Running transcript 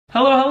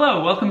Hello,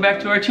 hello, welcome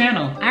back to our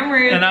channel. I'm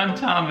Ruth. And I'm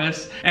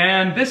Thomas.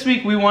 And this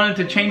week we wanted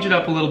to change it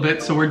up a little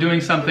bit, so we're doing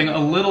something a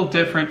little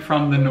different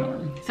from the norm.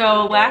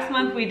 So last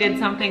month we did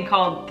something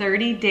called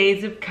 30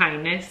 Days of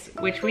Kindness,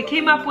 which we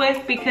came up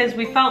with because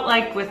we felt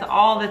like with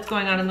all that's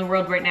going on in the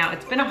world right now,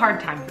 it's been a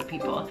hard time for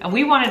people. And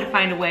we wanted to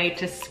find a way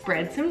to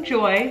spread some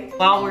joy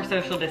while we're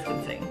social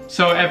distancing.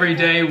 So every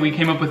day we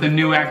came up with a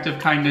new act of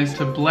kindness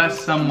to bless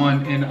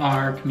someone in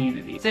our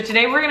community. So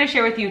today we're gonna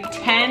share with you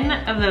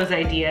 10 of those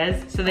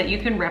ideas so that you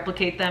can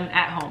replicate them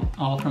at home.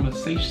 All from a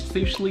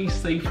socially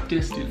safe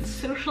distance.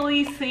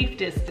 Socially safe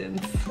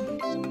distance.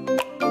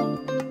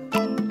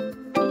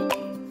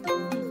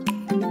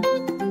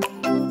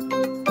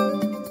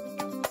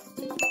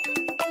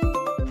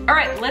 All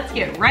right, let's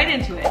get right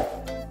into it.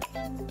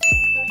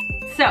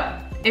 So,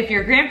 if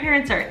your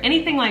grandparents are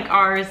anything like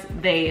ours,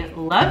 they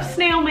love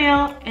snail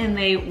mail and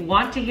they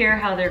want to hear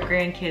how their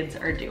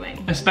grandkids are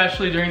doing.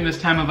 Especially during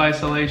this time of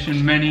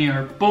isolation, many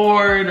are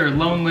bored or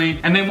lonely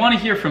and they want to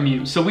hear from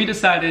you. So we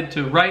decided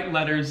to write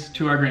letters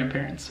to our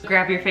grandparents.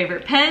 Grab your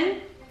favorite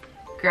pen,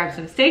 grab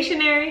some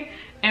stationery,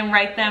 and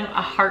write them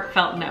a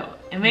heartfelt note.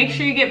 And make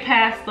sure you get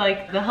past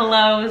like the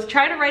hellos.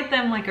 Try to write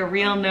them like a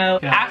real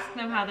note. Yeah. Ask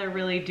them how they're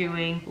really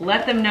doing.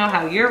 Let them know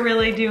how you're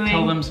really doing.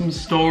 Tell them some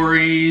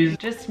stories.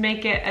 Just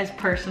make it as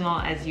personal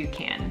as you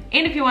can.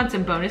 And if you want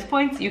some bonus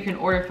points, you can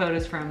order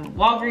photos from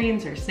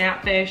Walgreens or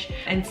Snapfish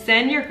and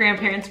send your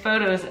grandparents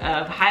photos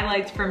of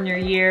highlights from your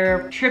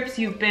year, trips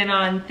you've been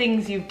on,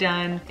 things you've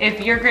done.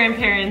 If your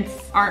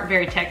grandparents aren't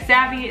very tech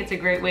savvy, it's a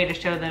great way to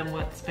show them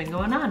what's been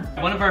going on.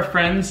 One of our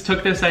friends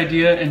took this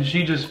idea and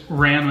she just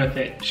ran with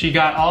it. She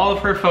got all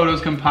of her photos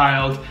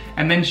compiled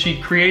and then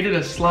she created a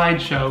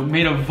slideshow,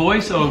 made a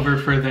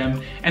voiceover for them,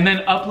 and then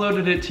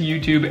uploaded it to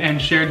YouTube and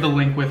shared the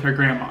link with her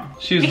grandma.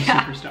 She was a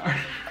superstar.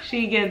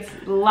 She gets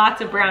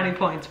lots of brownie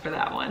points for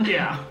that one.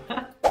 Yeah.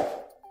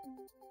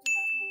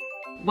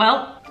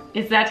 Well,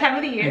 it's that time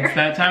of the year. It's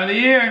that time of the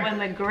year. When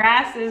the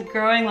grass is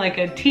growing like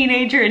a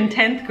teenager in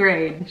 10th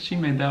grade. She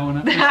made that one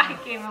up. I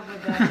came up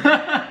with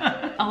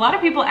that. A lot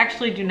of people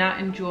actually do not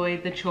enjoy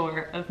the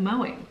chore of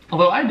mowing.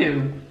 Although I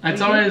do.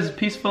 It's always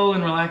peaceful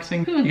and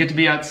relaxing. You get to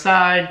be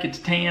outside, get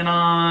to tan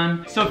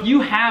on. So if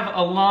you have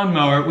a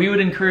lawnmower, we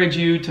would encourage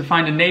you to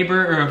find a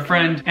neighbor or a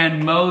friend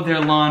and mow their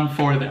lawn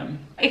for them.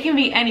 It can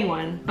be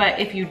anyone, but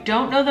if you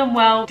don't know them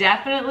well,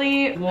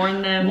 definitely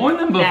warn them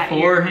that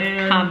you're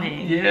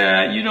coming.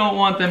 Yeah, you don't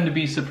want them to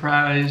be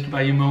surprised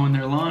by you mowing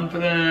their lawn for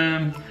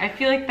them. I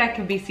feel like that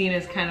could be seen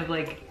as kind of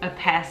like a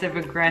passive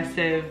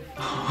aggressive,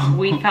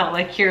 we felt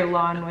like your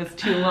lawn was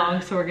too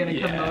long, so we're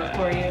gonna come mow it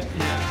for you.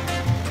 Yeah.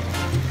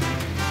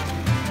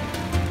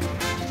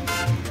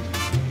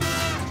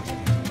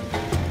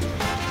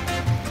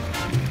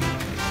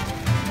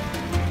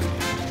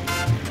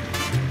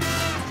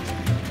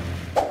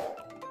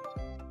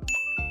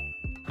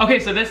 Okay,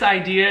 so this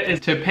idea is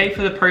to pay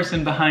for the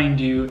person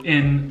behind you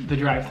in the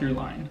drive-through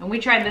line. And we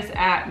tried this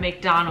at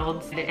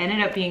McDonald's. It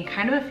ended up being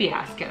kind of a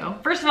fiasco.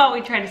 First of all,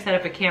 we tried to set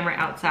up a camera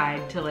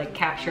outside to like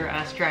capture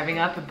us driving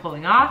up and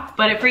pulling off,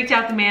 but it freaked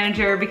out the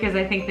manager because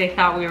I think they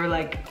thought we were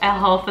like a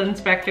health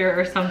inspector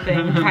or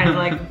something trying to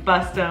like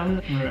bust them.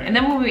 Right. And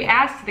then when we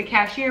asked the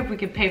cashier if we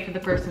could pay for the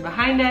person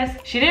behind us,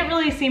 she didn't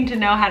really seem to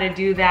know how to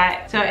do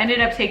that. So it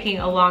ended up taking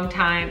a long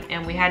time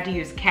and we had to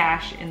use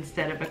cash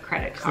instead of a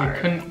credit card. So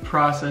they couldn't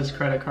process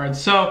credit cards.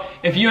 So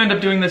if you end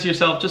up doing this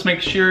yourself, just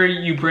make sure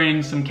you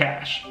bring some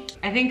cash.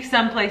 I think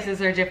some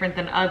places are different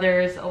than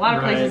others. A lot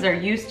of places are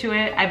used to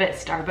it. I bet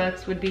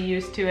Starbucks would be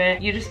used to it.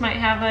 You just might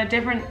have a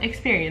different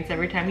experience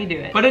every time you do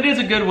it. But it is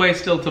a good way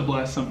still to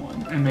bless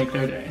someone and make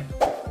their day.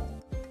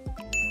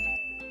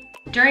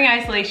 During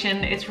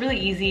isolation, it's really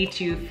easy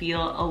to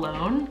feel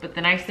alone, but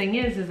the nice thing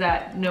is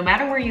that no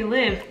matter where you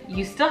live,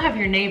 you still have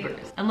your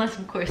neighbors. Unless,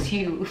 of course,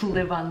 you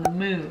live on the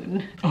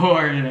moon.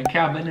 Or in a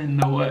cabin in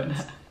the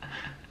woods.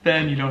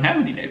 Then you don't have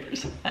any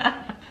neighbors.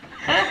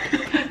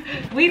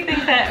 We think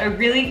that a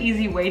really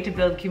easy way to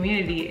build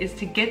community is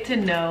to get to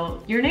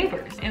know your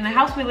neighbors. In the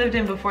house we lived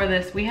in before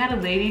this, we had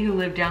a lady who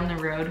lived down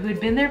the road who had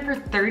been there for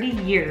 30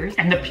 years.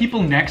 And the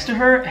people next to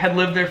her had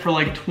lived there for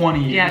like 20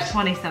 years. Yeah,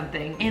 20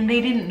 something. And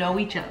they didn't know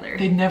each other.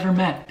 They'd never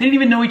met. They didn't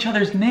even know each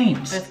other's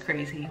names. That's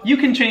crazy. You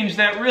can change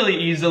that really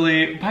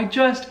easily by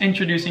just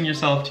introducing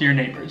yourself to your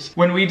neighbors.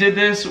 When we did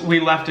this, we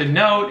left a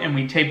note and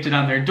we taped it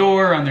on their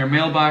door, on their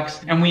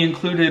mailbox, and we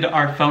included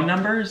our phone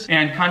numbers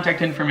and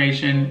contact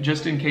information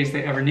just in case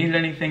they ever needed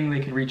anything, they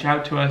could reach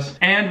out to us.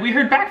 And we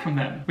heard back from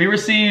them. We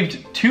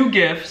received 2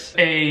 gifts,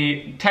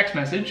 a text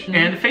message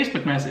and a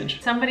Facebook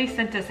message. Somebody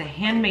sent us a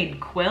handmade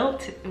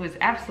quilt. It was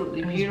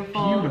absolutely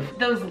beautiful.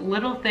 Those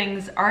little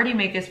things already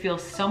make us feel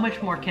so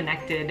much more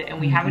connected and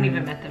we haven't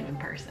even met them in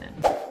person.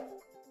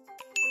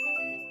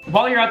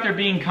 While you're out there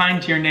being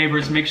kind to your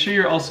neighbors, make sure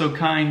you're also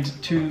kind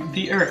to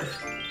the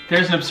earth.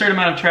 There's an absurd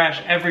amount of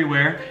trash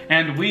everywhere,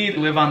 and we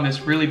live on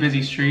this really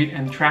busy street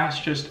and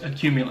trash just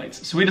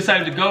accumulates. So we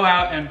decided to go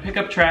out and pick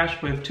up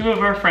trash with 2 of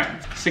our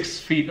friends, 6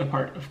 feet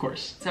apart, of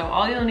course. So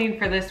all you'll need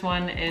for this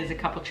one is a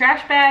couple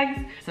trash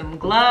bags, some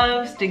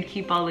gloves to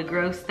keep all the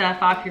gross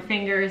stuff off your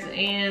fingers,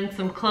 and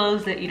some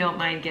clothes that you don't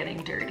mind getting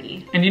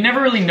dirty. And you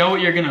never really know what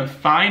you're gonna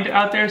find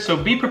out there, so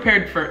be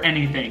prepared for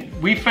anything.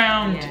 We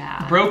found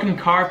broken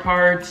car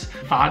parts,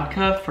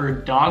 vodka for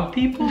dog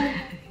people,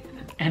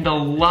 and a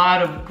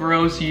lot of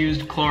gross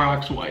used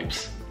Clorox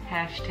wipes.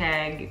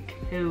 Hashtag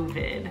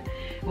COVID.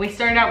 We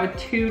started out with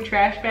 2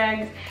 trash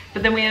bags,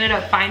 but then we ended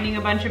up finding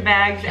a bunch of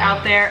bags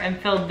out there and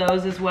filled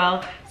those as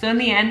well. So in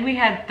the end, we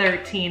had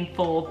 13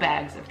 full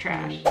bags of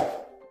trash.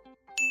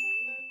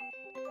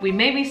 We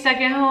may be stuck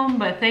at home,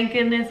 but thank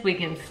goodness we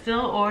can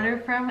still order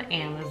from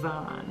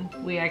Amazon.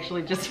 We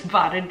actually just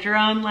bought a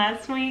drone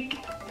last week.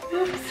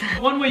 Oops.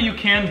 One way you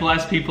can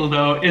bless people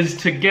though is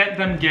to get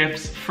them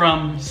gifts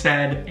from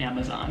said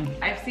Amazon.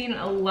 I've seen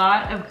a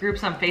lot of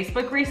groups on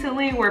Facebook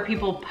recently where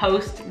people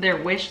post their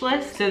wish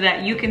list so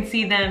that you can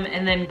see them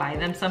and then buy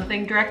them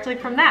something directly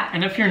from that.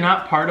 And if you're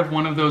not part of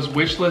one of those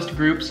wish list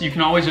groups, you can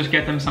always just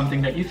get them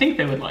something that you think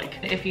they would like.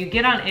 If you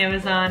get on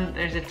Amazon,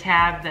 there's a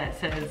tab that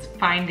says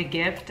find a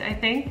gift, I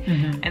think.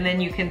 And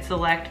then you can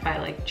select by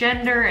like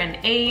gender and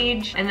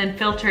age, and then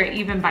filter it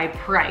even by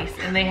price.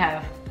 And they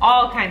have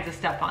all kinds of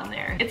stuff on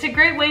there. It's a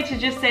great way to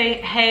just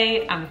say,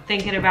 hey, I'm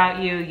thinking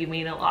about you. You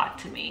mean a lot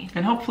to me.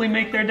 And hopefully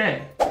make their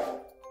day.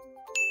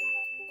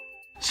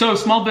 So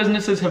small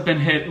businesses have been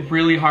hit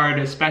really hard,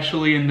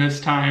 especially in this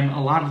time.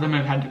 A lot of them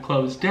have had to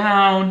close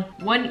down.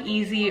 One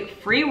easy,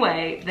 free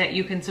way that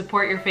you can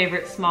support your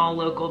favorite small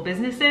local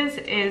businesses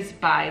is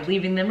by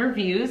leaving them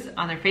reviews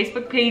on their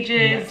Facebook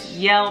pages,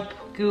 Yelp,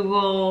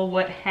 Google,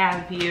 what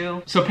have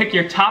you. So pick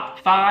your top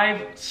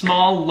 5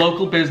 small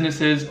local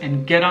businesses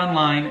and get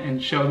online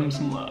and show them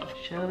some love.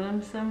 Show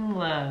them some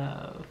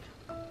love.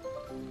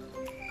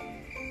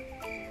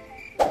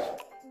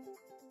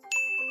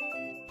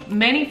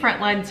 Many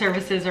frontline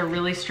services are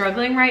really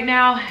struggling right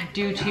now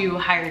due to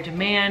higher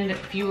demand,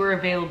 fewer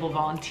available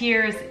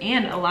volunteers,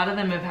 and a lot of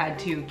them have had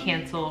to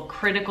cancel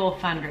critical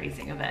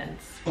fundraising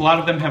events. A lot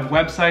of them have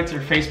websites or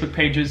Facebook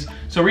pages,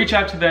 so reach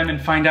out to them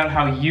and find out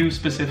how you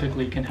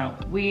specifically can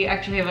help. We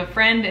actually have a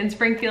friend in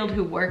Springfield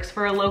who works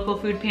for a local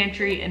food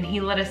pantry, and he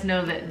let us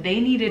know that they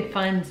needed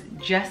funds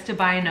just to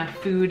buy enough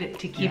food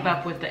to keep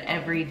up with the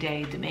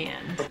everyday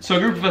demand. So a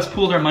group of us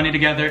pooled our money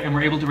together and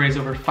were able to raise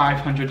over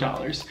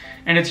 $500.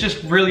 And it's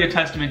just really a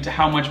testament to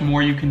how much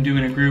more you can do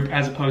in a group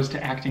as opposed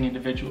to acting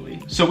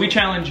individually. So we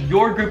challenge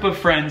your group of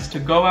friends to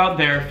go out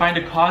there, find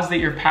a cause that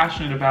you're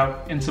passionate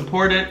about, and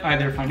support it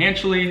either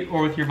financially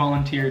or with your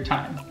volunteer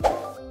time.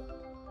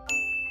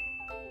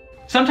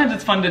 Sometimes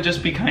it's fun to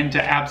just be kind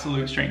to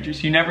absolute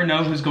strangers. You never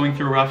know who's going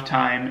through a rough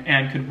time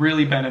and could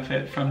really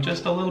benefit from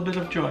just a little bit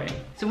of joy.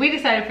 So we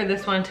decided for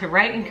this one to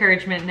write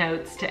encouragement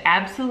notes to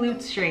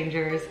absolute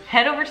strangers,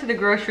 head over to the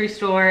grocery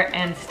store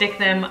and stick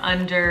them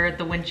under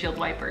the windshield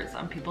wipers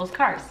on people's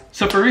cars.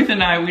 So for Ruth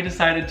and I, we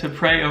decided to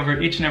pray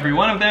over each and every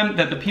one of them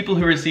that the people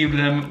who received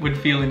them would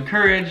feel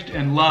encouraged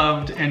and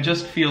loved and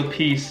just feel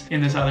peace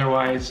in this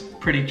otherwise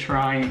pretty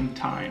trying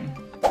time.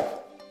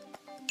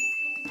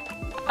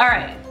 All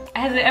right.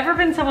 Has it ever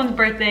been someone's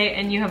birthday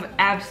and you have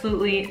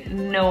absolutely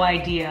no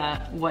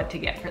idea what to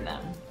get for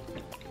them?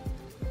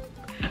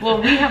 Well,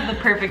 we have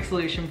the perfect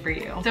solution for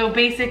you. So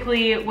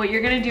basically what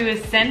you're gonna do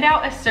is send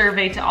out a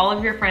survey to all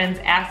of your friends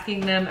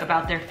asking them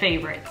about their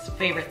favorites,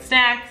 favorite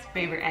snacks,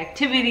 favorite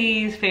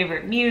activities,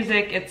 favorite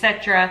music,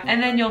 etc.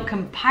 And then you'll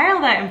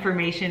compile that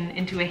information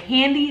into a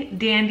handy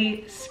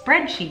dandy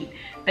spreadsheet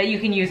that you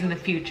can use in the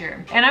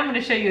future. And I'm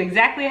gonna show you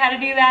exactly how to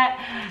do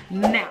that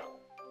now.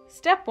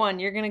 Step 1,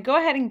 you're gonna go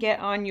ahead and get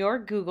on your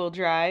Google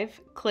Drive,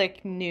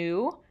 click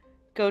New,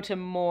 go to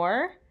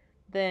More,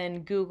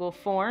 then Google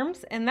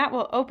Forms, and that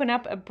will open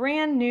up a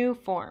brand new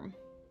form.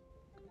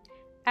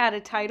 Add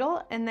a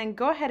title, and then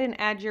go ahead and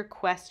add your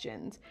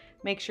questions.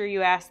 Make sure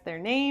you ask their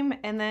name,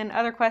 and then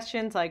other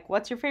questions like,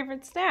 what's your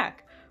favorite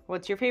snack?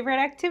 What's your favorite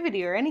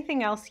activity, or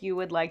anything else you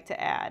would like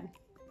to add.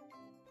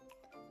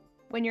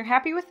 When you're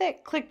happy with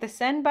it, click the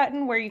Send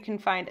button where you can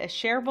find a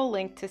shareable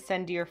link to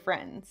send to your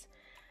friends.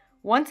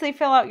 Once they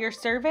fill out your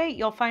survey,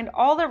 you'll find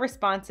all the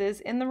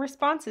responses in the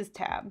Responses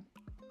tab.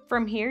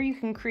 From here, you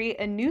can create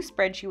a new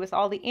spreadsheet with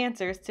all the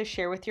answers to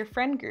share with your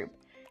friend group.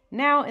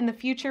 Now, in the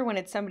future, when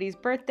it's somebody's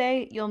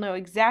birthday, you'll know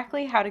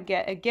exactly how to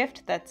get a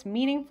gift that's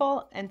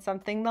meaningful and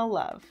something they'll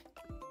love.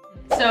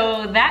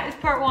 So that is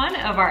part 1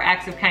 of our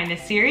Acts of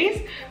Kindness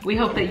series. We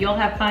hope that you'll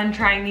have fun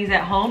trying these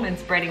at home and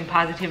spreading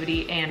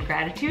positivity and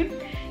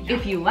gratitude.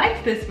 If you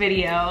liked this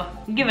video,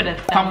 give it a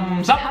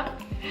thumbs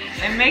up.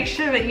 And make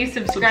sure that you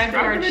subscribe to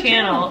our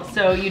channel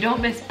so you don't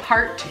miss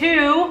part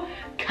 2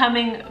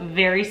 coming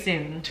very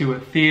soon. To a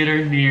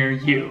theater near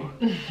you.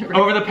 Right.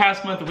 Over the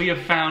past month, we have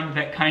found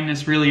that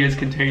kindness really is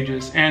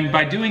contagious, and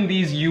by doing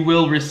these, you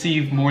will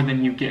receive more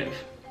than you give.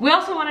 We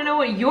also want to know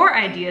what your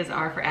ideas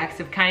are for acts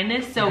of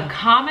kindness, so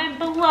comment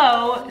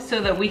below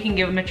so that we can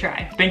give them a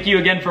try. Thank you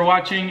again for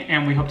watching,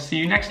 and we hope to see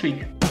you next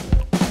week.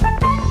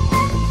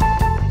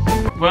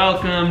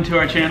 Welcome to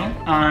our channel.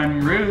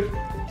 I'm Ruth.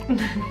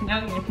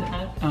 No, you're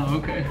not. Oh,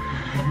 okay.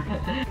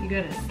 You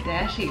got a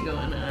stashy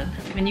going on.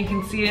 And you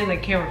can see it in the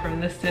camera from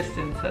this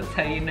distance, that's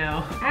how you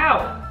know.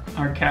 Ow!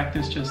 Our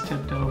cactus just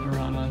tipped over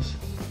on us.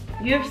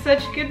 You have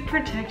such good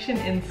protection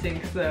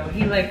instincts though.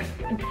 He like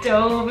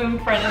dove in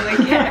front of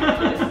the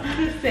cactus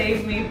to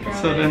save me from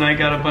So then I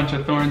got a bunch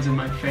of thorns in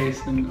my face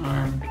and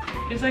arm.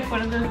 It's like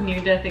one of those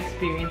near-death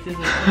experiences.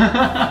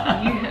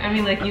 I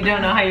mean, like you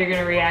don't know how you're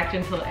gonna react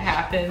until it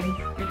happens.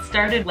 It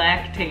started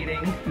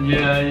lactating.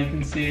 Yeah, you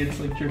can see it's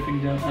like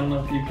dripping down. I don't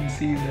know if you can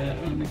see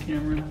that on the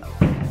camera.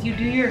 You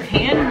do your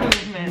hand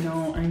movements.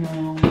 I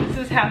know. This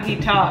is how he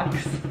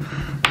talks.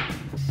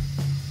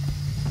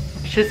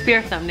 Should this be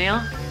our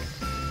thumbnail?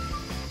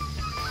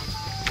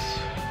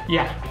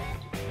 Yeah.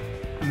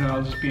 And then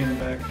I'll just be in the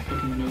back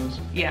picking your nose.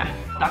 Yeah.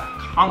 Das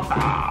Concept.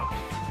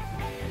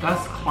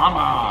 Das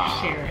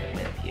Klammer. Share it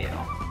with you.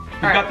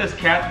 We've got this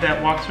cat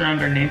that walks around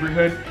our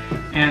neighborhood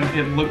and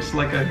it looks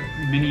like a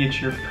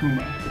miniature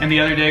puma. And the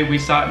other day we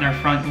saw it in our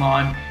front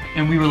lawn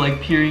and we were like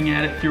peering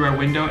at it through our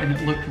window and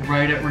it looked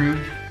right at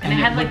Ruth. And it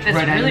had like this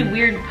really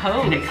weird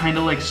pose. And it kind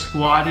of like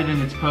squatted in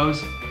its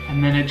pose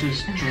and then it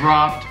just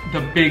dropped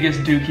the biggest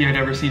dookie I'd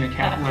ever seen a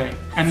cat lay.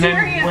 And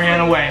then ran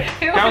away.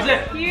 That was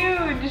it.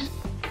 Huge.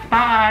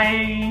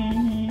 Bye.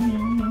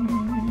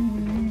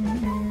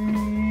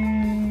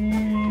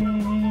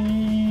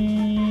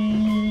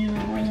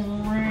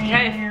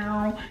 Okay.